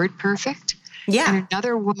program, WordPerfect. Yeah. And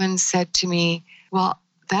another woman said to me, well,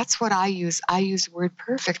 that's what I use. I use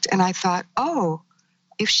WordPerfect. And I thought, oh,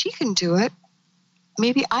 if she can do it,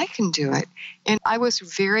 maybe I can do it. And I was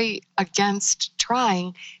very against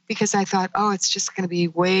trying because I thought, oh, it's just going to be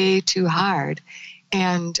way too hard.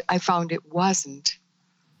 And I found it wasn't.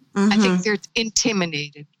 Mm-hmm. I think they're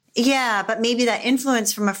intimidated. Yeah, but maybe that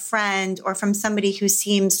influence from a friend or from somebody who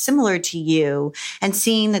seems similar to you and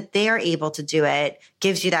seeing that they're able to do it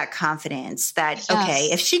gives you that confidence that, yes, okay,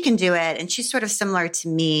 if she can do it and she's sort of similar to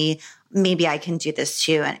me, maybe I can do this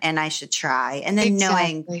too and I should try. And then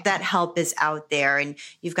knowing that help is out there and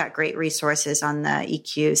you've got great resources on the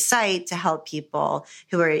EQ site to help people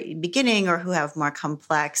who are beginning or who have more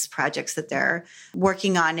complex projects that they're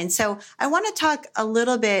working on. And so I want to talk a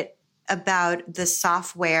little bit about the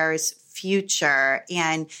software's future.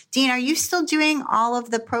 And Dean, are you still doing all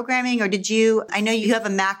of the programming or I know you have a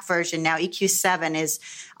Mac version now. EQ7 is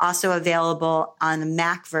also available on the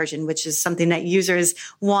Mac version, which is something that users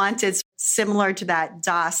want. It's similar to that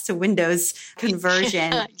DOS to Windows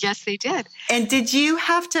conversion. Yes, they did. And did you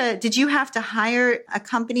have to hire a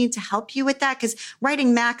company to help you with that? Because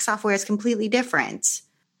writing Mac software is completely different.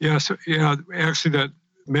 Actually that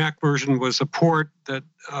Mac version was a port that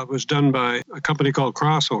was done by a company called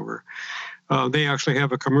Crossover. They actually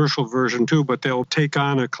have a commercial version too, but they'll take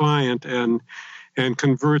on a client and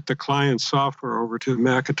convert the client software over to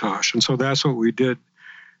Macintosh. And so that's what we did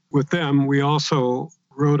with them. We also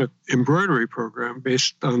wrote an embroidery program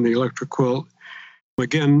based on the electric quilt,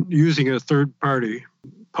 again, using a third party,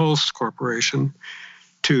 Pulse Corporation,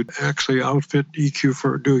 to actually outfit EQ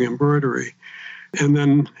for doing embroidery. And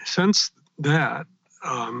then since that,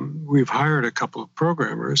 we've hired a couple of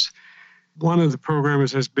programmers. One of the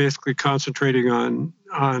programmers is basically concentrating on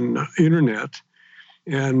internet,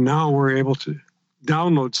 and now we're able to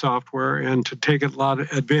download software and to take a lot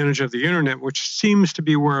of advantage of the internet, which seems to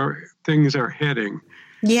be where things are heading.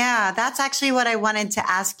 Yeah, that's actually what I wanted to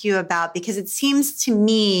ask you about, because it seems to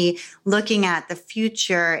me, looking at the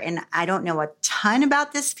future, and I don't know a ton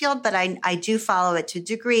about this field, but I do follow it to a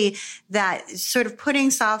degree, that sort of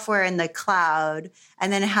putting software in the cloud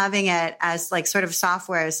and then having it as like sort of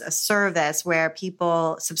software as a service where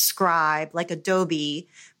people subscribe, like Adobe,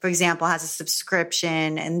 for example, has a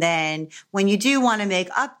subscription. And then when you do want to make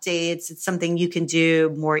updates, it's something you can do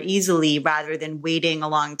more easily rather than waiting a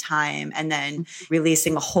long time and then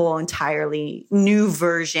releasing a whole entirely new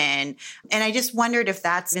version. And I just wondered if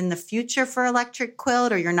that's in the future for electric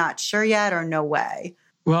quilt, or you're not sure yet, or no way.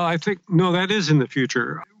 Well, I think, no, that is in the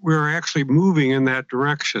future. We're actually moving in that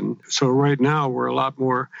direction. So right now we're a lot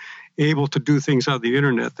more able to do things on the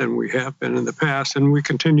internet than we have been in the past, and we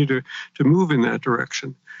continue to move in that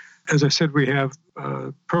direction. As I said, we have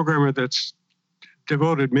a programmer that's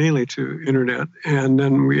devoted mainly to internet, and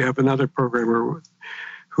then we have another programmer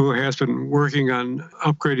who has been working on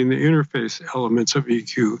upgrading the interface elements of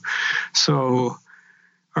EQ. So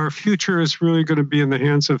our future is really going to be in the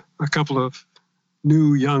hands of a couple of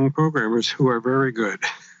new young programmers who are very good.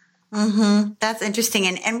 Mm-hmm. That's interesting.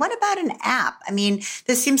 And what about an app? I mean,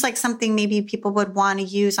 this seems like something maybe people would want to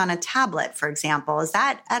use on a tablet, for example. Is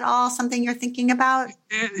that at all something you're thinking about?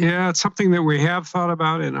 Yeah, it's something that we have thought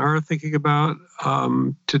about and are thinking about.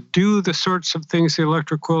 To do the sorts of things, the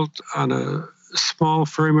electric quilt on a small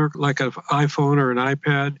framework like an iPhone or an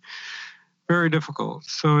iPad, very difficult.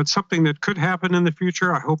 So it's something that could happen in the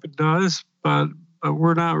future. I hope it does, but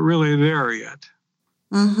we're not really there yet.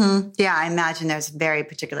 Mm-hmm. Yeah, I imagine there's very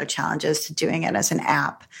particular challenges to doing it as an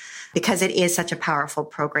app because it is such a powerful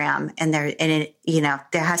program, and it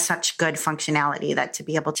has such good functionality that to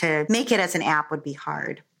be able to make it as an app would be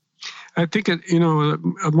hard. I think a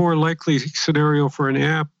more likely scenario for an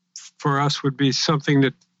app for us would be something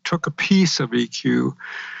that took a piece of EQ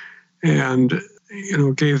and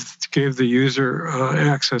gave the user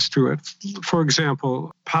access to it. For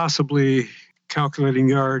example, possibly calculating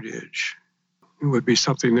yardage would be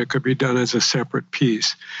something that could be done as a separate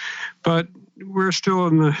piece. But we're still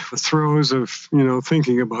in the throes of,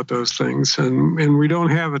 thinking about those things, and we don't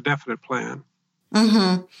have a definite plan.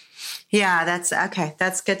 Mm-hmm. Yeah, that's okay.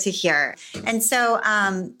 That's good to hear. And so,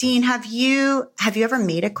 Dean, have you ever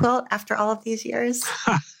made a quilt after all of these years?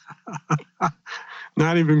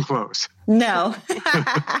 Not even close. No.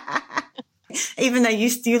 Even though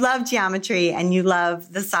you love geometry and you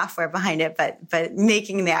love the software behind it, but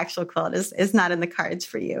making the actual quilt is not in the cards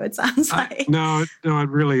for you, it sounds like. No, it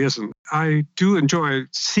really isn't. I do enjoy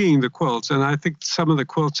seeing the quilts, and I think some of the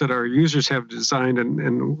quilts that our users have designed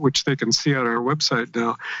and which they can see on our website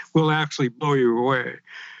now will actually blow you away.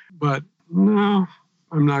 But no,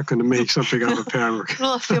 I'm not going to make something out of fabric.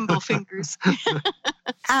 Little thimble fingers.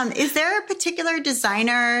 Is there a particular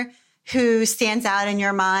designer who stands out in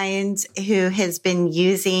your mind, who has been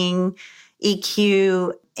using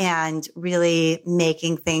EQ and really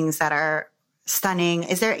making things that are stunning?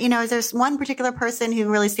 Is there one particular person who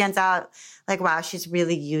really stands out, like, wow, she's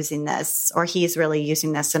really using this, or he's really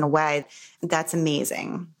using this in a way that's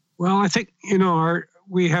amazing? Well, I think,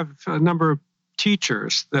 we have a number of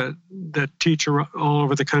teachers that teach all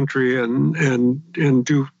over the country and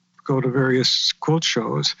do go to various quilt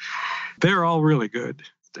shows. They're all really good.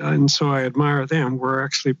 And so I admire them. We're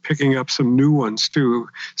actually picking up some new ones too.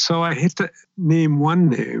 So I hate to name one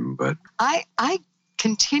name, but I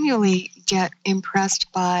continually get impressed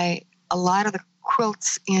by a lot of the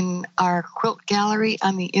quilts in our quilt gallery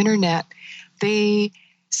on the internet. They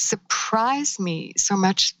surprise me so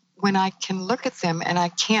much when I can look at them and I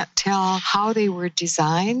can't tell how they were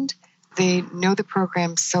designed. They know the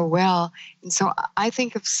program so well. And so I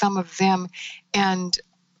think of some of them, and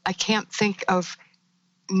I can't think of,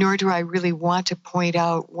 nor do I really want to point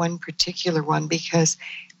out one particular one, because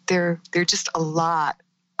there are just a lot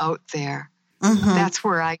out there. Mm-hmm. That's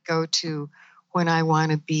where I go to when I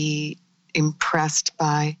want to be impressed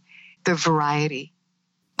by the variety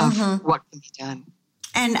of what can be done.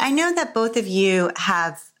 And I know that both of you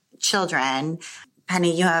have children.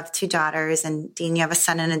 Penny, you have 2 daughters, and Dean, you have a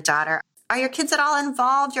son and a daughter. Are your kids at all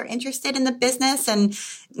involved or interested in the business? And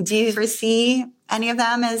do you foresee any of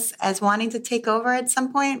them as wanting to take over at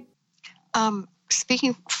some point?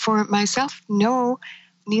 Speaking for myself, no,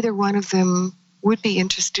 neither one of them would be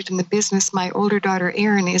interested in the business. My older daughter,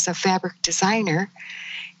 Erin, is a fabric designer,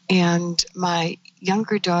 and my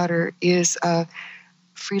younger daughter is a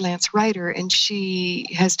freelance writer, and she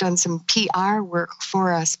has done some PR work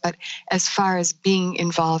for us. But as far as being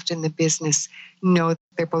involved in the business, no,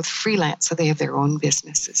 they're both freelance, so they have their own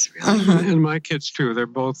businesses, really. Mm-hmm. And my kids too. They're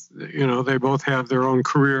both, they both have their own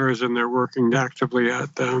careers, and they're working actively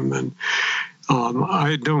at them. And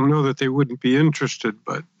I don't know that they wouldn't be interested,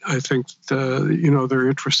 but I think their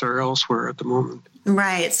interests are elsewhere at the moment.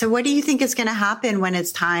 Right. So what do you think is going to happen when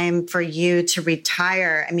it's time for you to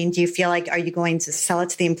retire? I mean, do you feel like, are you going to sell it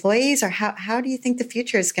to the employees, or how do you think the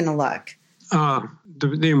future is going to look?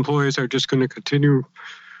 The employees are just going to continue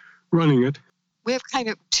running it. We have kind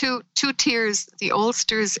of two tiers, the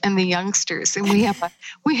oldsters and the youngsters. And we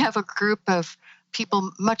have a group of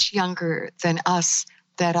people much younger than us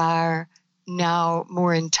that are now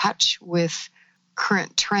more in touch with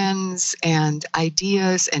current trends and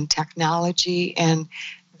ideas and technology, and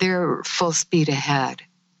they're full speed ahead.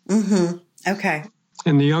 Mm-hmm. Okay.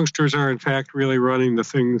 And the youngsters are, in fact, really running the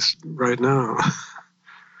things right now.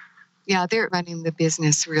 Yeah, they're running the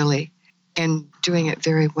business, really, and doing it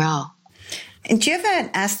very well. And do you have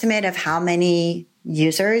an estimate of how many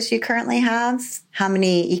users you currently have? How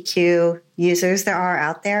many EQ users there are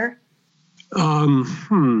out there?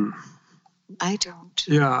 I don't.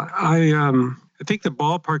 Yeah, I think the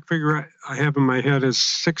ballpark figure I have in my head is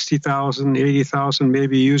 60,000, 80,000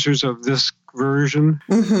 maybe users of this version.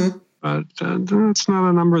 Mm-hmm. But that's not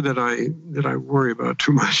a number that I worry about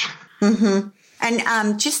too much. Mm-hmm.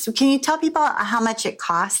 And just can you tell people how much it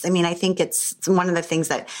costs? I mean, I think it's one of the things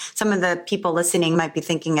that some of the people listening might be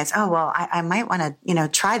thinking is, oh, well, I might want to,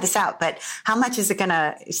 try this out, but how much is it going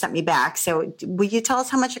to set me back? So will you tell us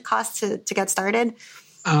how much it costs to get started?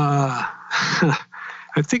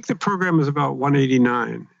 I think the program is about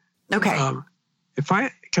 $189. Okay.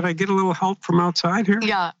 Can I get a little help from outside here?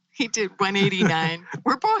 Yeah, he did $189.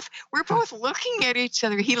 We're both looking at each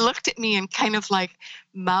other. He looked at me and kind of like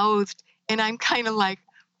mouthed, and I'm kind of like,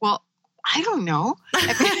 well, I don't know.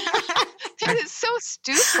 That is so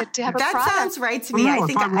stupid to have that a product. Sounds right to me. I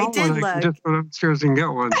think I did look. I can just go upstairs and get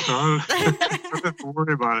one, so I don't have to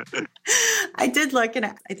worry about it. I did look, and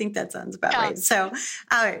I think that sounds about right. So,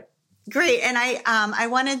 all right. Great. And I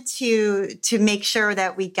wanted to make sure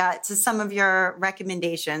that we got to some of your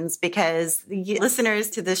recommendations, because the listeners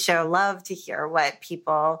to the show love to hear what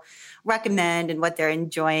people recommend and what they're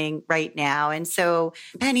enjoying right now. And so,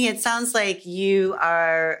 Penny, it sounds like you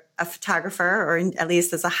are a photographer, or at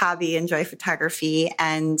least as a hobby, enjoy photography.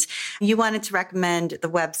 And you wanted to recommend the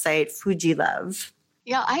website Fuji Love.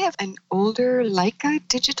 Yeah, I have an older Leica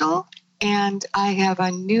digital, and I have a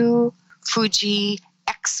new Fuji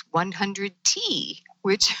X100T,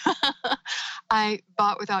 which I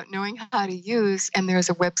bought without knowing how to use. And there's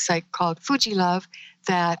a website called Fuji Love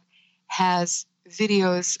that has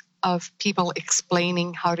videos of people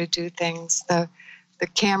explaining how to do things. The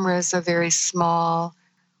camera is a very small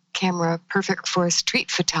camera, perfect for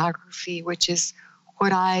street photography, which is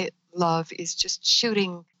what I love, is just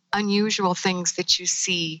shooting unusual things that you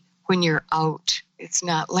see when you're out. It's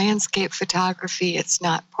not landscape photography. It's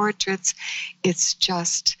not portraits. It's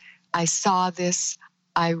just, I saw this.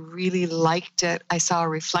 I really liked it. I saw a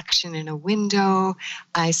reflection in a window.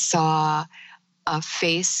 I saw a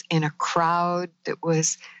face in a crowd that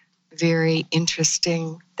was very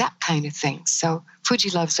interesting, that kind of thing. So Fuji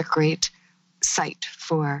Love's a great site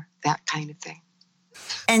for that kind of thing.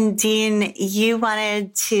 And Dean, you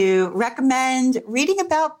wanted to recommend reading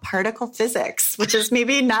about particle physics, which is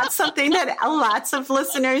maybe not something that lots of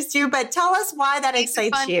listeners do, but tell us why that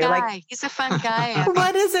excites you. He's a fun guy.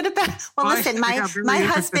 What is it about? Well, listen, my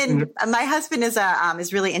husband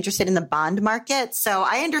is really interested in the bond market, so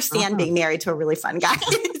I understand being married to a really fun guy.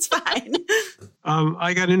 It's fine.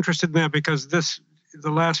 I got interested in that because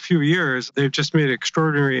the last few years, they've just made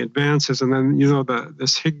extraordinary advances. And then,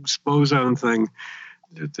 this Higgs boson thing,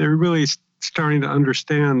 they're really starting to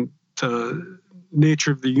understand the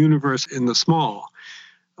nature of the universe in the small.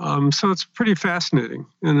 So it's pretty fascinating.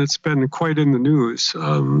 And it's been quite in the news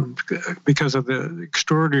because of the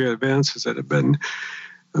extraordinary advances that have been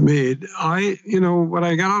made. When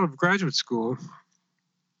I got out of graduate school,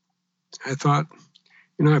 I thought,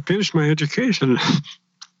 I finished my education.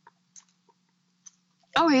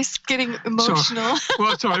 Oh, he's getting emotional.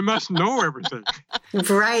 So I must know everything.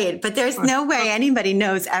 Right. But there's no way anybody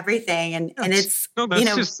knows everything. And it's,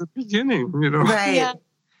 that's just the beginning, Right. Yeah.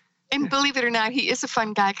 And believe it or not, he is a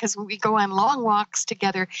fun guy, because we go on long walks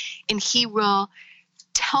together and he will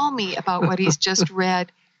tell me about what he's just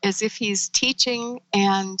read as if he's teaching,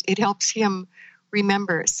 and it helps him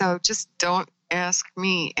remember. So just don't ask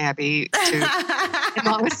me, Abby, I'm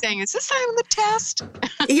always saying, is this on the test?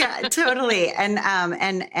 Yeah, totally.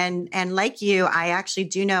 And like you, I actually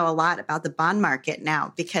do know a lot about the bond market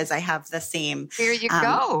now, because I have the same. There you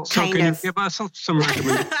go. So can you give us some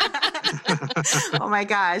recommendations? Oh my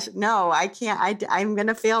gosh. No, I can't. I'm going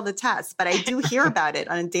to fail the test, but I do hear about it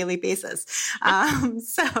on a daily basis. All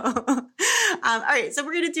right. So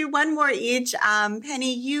we're going to do one more each.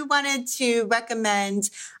 Penny, you wanted to recommend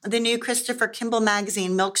the new Christopher Kimball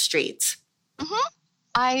magazine, Milk Street. Mm-hmm.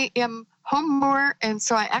 I am home more, and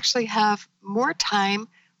so I actually have more time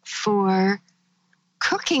for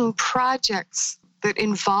cooking projects that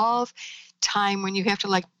involve time when you have to,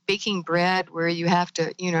 like baking bread, where you have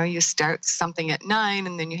to, you start something at 9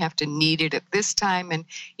 and then you have to knead it at this time, and,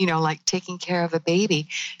 like taking care of a baby.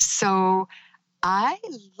 So I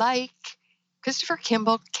like Christopher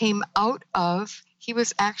Kimball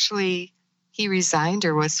he resigned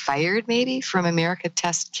or was fired maybe from America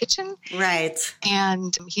Test Kitchen. Right.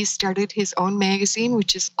 And he started his own magazine,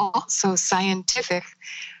 which is also scientific,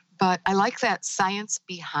 but I like that science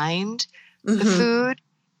behind the food.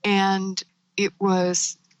 And it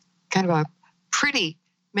was kind of a pretty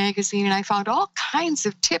magazine, and I found all kinds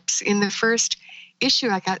of tips in the first issue.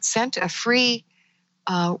 I got sent a free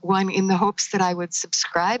one in the hopes that I would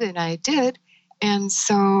subscribe, and I did. And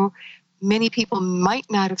so many people might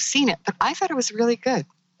not have seen it, but I thought it was really good.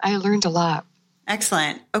 I learned a lot.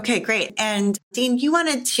 Excellent. Okay, great. And Dean, you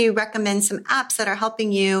wanted to recommend some apps that are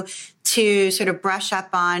helping you to sort of brush up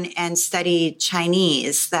on and study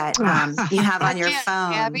Chinese that you have on your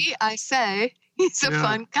phone. Abby, I say, he's a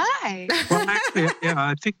fun guy. Well, actually,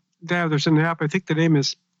 I think there's an app. I think the name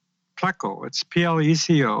is Pleco. It's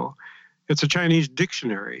Pleco. It's a Chinese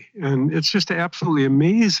dictionary, and it's just absolutely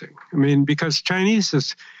amazing. I mean, because Chinese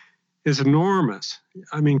is enormous.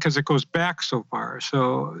 I mean, because it goes back so far.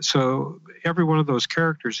 So every one of those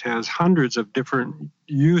characters has hundreds of different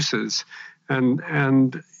uses,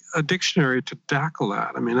 and a dictionary to tackle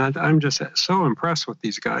that. I mean, I'm just so impressed with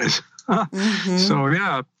these guys. So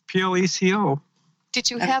yeah, Pleco. Did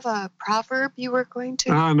you have a proverb you were going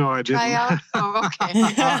to no, I didn't. try out? Oh, okay.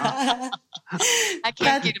 I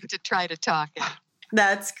can't get him to try to talk it.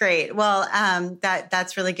 That's great. Well,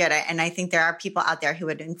 that's really good. And I think there are people out there who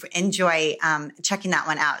would enjoy checking that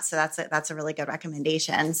one out. So that's a really good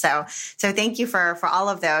recommendation. So thank you for all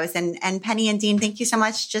of those. And Penny and Dean, thank you so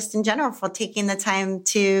much just in general for taking the time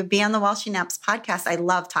to be on the While She Naps podcast. I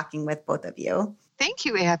love talking with both of you. Thank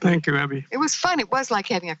you, Abby. Thank you, Abby. It was fun. It was like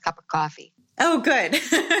having a cup of coffee. Oh, good.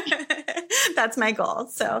 That's my goal.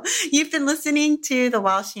 So you've been listening to the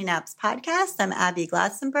While She Naps podcast. I'm Abby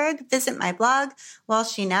Glassenberg. Visit my blog,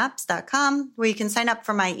 whileshenaps.com, where you can sign up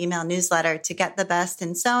for my email newsletter to get the best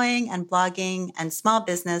in sewing and blogging and small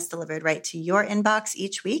business delivered right to your inbox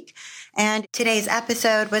each week. And today's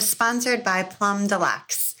episode was sponsored by Plum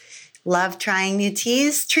Deluxe. Love trying new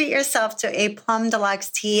teas? Treat yourself to a Plum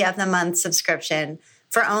Deluxe Tea of the Month subscription.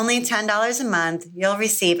 For only $10 a month, you'll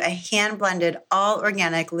receive a hand-blended,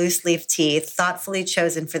 all-organic loose-leaf tea thoughtfully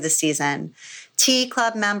chosen for the season. Tea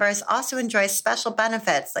Club members also enjoy special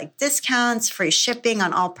benefits like discounts, free shipping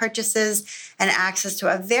on all purchases, and access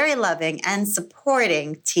to a very loving and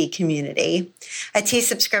supporting tea community. A tea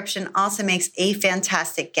subscription also makes a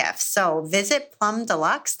fantastic gift. So visit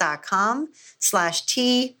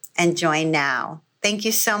plumdeluxe.com/tea and join now. Thank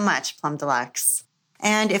you so much, Plum Deluxe.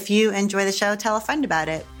 And if you enjoy the show, tell a friend about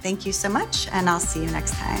it. Thank you so much, and I'll see you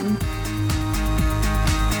next time.